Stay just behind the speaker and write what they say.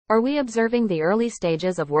Are we observing the early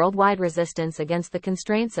stages of worldwide resistance against the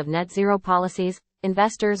constraints of net zero policies?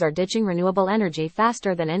 Investors are ditching renewable energy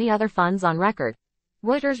faster than any other funds on record.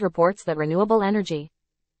 Reuters reports that renewable energy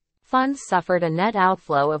funds suffered a net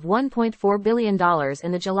outflow of $1.4 billion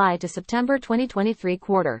in the July to September 2023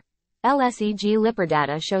 quarter. LSEG Lipper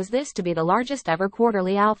data shows this to be the largest ever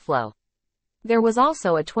quarterly outflow. There was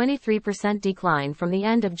also a 23% decline from the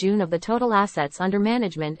end of June of the total assets under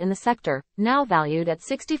management in the sector, now valued at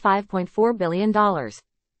 $65.4 billion.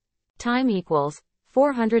 Time equals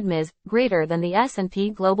 400 ms, greater than the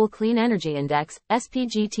S&P Global Clean Energy Index,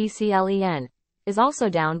 SPGTCLEN, is also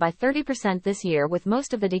down by 30% this year, with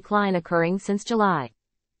most of the decline occurring since July.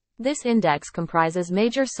 This index comprises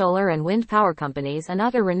major solar and wind power companies and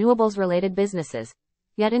other renewables-related businesses.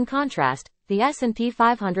 Yet in contrast, the S&P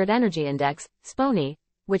 500 Energy Index, SPNY,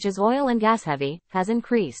 which is oil and gas heavy, has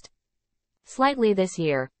increased slightly this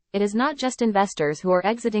year. It is not just investors who are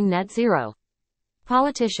exiting net zero.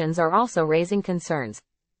 Politicians are also raising concerns.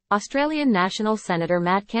 Australian National Senator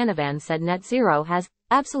Matt Canavan said net zero has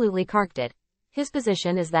absolutely carked it. His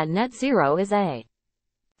position is that net zero is a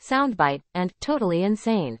soundbite and totally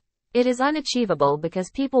insane. It is unachievable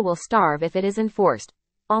because people will starve if it is enforced.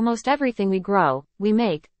 Almost everything we grow, we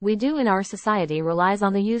make, we do in our society relies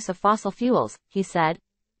on the use of fossil fuels, he said.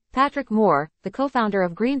 Patrick Moore, the co-founder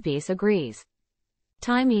of Greenpeace, agrees.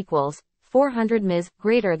 Time equals 400 ms,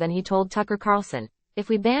 greater than he told Tucker Carlson. If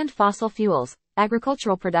we banned fossil fuels,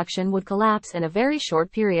 agricultural production would collapse in a very short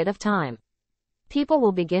period of time. People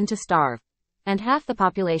will begin to starve. And half the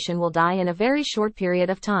population will die in a very short period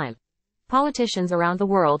of time. Politicians around the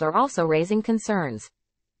world are also raising concerns.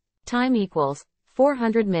 Time equals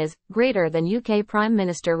 400 ms, greater than UK Prime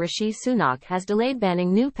Minister Rishi Sunak has delayed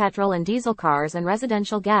banning new petrol and diesel cars and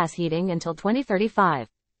residential gas heating until 2035.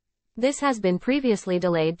 This has been previously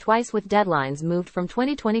delayed twice, with deadlines moved from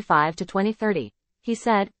 2025 to 2030. He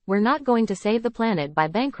said, "We're not going to save the planet by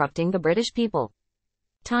bankrupting the British people."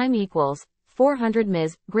 Time equals 400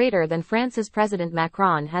 ms, greater than France's President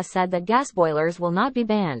Macron has said that gas boilers will not be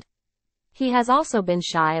banned. He has also been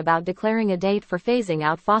shy about declaring a date for phasing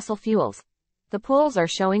out fossil fuels. The polls are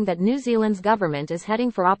showing that New Zealand's government is heading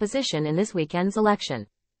for opposition in this weekend's election.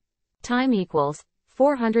 Time equals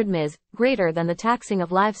 400 ms, greater than the taxing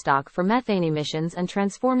of livestock for methane emissions and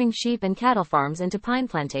transforming sheep and cattle farms into pine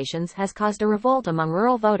plantations has caused a revolt among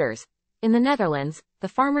rural voters. In the Netherlands, the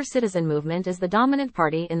farmer citizen movement is the dominant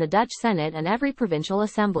party in the Dutch Senate and every provincial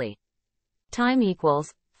assembly. Time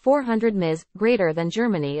equals 400 ms, greater than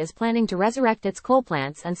Germany is planning to resurrect its coal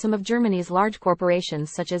plants, and some of Germany's large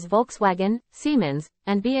corporations such as Volkswagen, Siemens,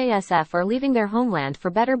 and BASF are leaving their homeland for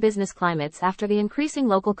better business climates after the increasing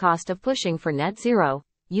local cost of pushing for net zero.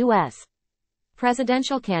 U.S.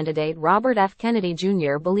 presidential candidate Robert F. Kennedy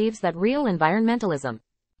Jr. believes that real environmentalism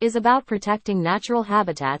is about protecting natural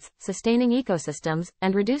habitats, sustaining ecosystems,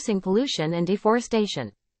 and reducing pollution and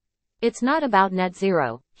deforestation. It's not about net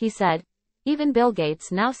zero, he said. Even Bill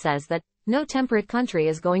Gates now says that no temperate country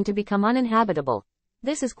is going to become uninhabitable.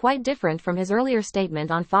 This is quite different from his earlier statement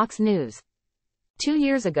on Fox News 2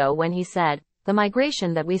 years ago, when he said, "The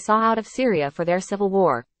migration that we saw out of Syria for their civil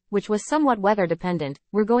war, which was somewhat weather dependent,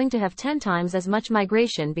 we're going to have 10 times as much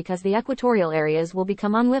migration because the equatorial areas will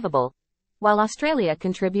become unlivable." While Australia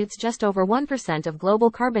contributes just over 1% of global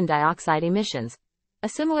carbon dioxide emissions, a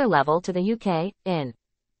similar level to the UK, in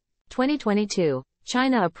 2022.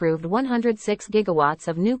 China approved 106 gigawatts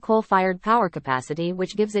of new coal-fired power capacity,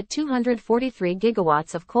 which gives it 243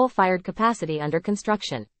 gigawatts of coal-fired capacity under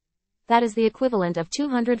construction. That is the equivalent of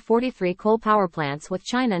 243 coal power plants, with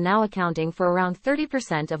China now accounting for around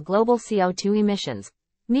 30% of global CO2 emissions.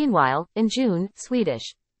 Meanwhile, in June,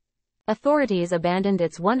 Swedish authorities abandoned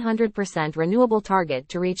its 100% renewable target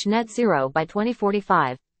to reach net zero by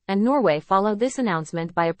 2045. And Norway followed this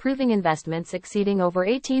announcement by approving investments exceeding over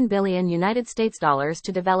 $18 billion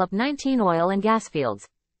to develop 19 oil and gas fields.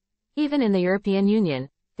 Even in the European Union,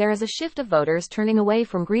 there is a shift of voters turning away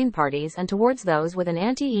from green parties and towards those with an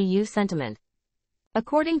anti-EU sentiment.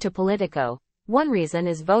 According to Politico, one reason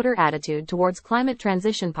is voter attitude towards climate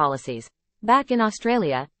transition policies. Back in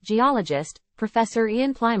Australia, geologist, Professor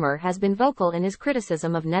Ian Plimer has been vocal in his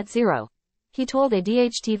criticism of net zero. He told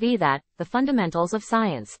ADH-TV that, "The fundamentals of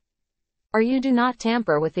science are you do not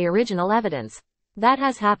tamper with the original evidence. That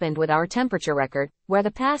has happened with our temperature record, where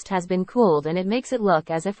the past has been cooled and it makes it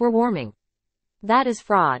look as if we're warming. That is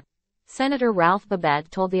fraud." Senator Ralph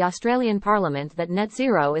Babet told the Australian Parliament that net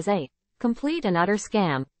zero is a complete and utter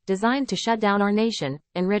scam, designed to shut down our nation,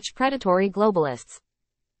 enrich predatory globalists,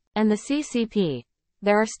 and the CCP.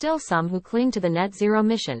 There are still some who cling to the net zero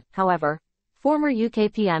mission, however. Former UK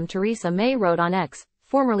PM Theresa May wrote on X,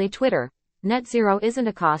 formerly Twitter. Net zero isn't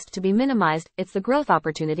a cost to be minimized, it's the growth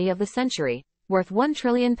opportunity of the century, worth £1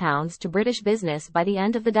 trillion to British business by the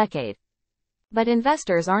end of the decade. But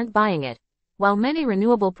investors aren't buying it. While many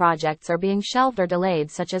renewable projects are being shelved or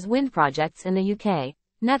delayed, such as wind projects in the UK,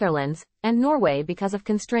 Netherlands, and Norway because of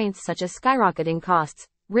constraints such as skyrocketing costs,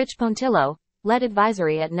 Rich Pontillo, lead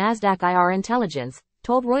advisory at Nasdaq IR Intelligence,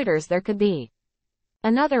 told Reuters there could be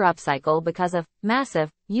another upcycle because of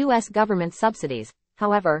massive U.S. government subsidies.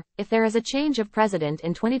 However, if there is a change of president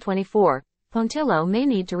in 2024, Pontillo may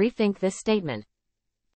need to rethink this statement.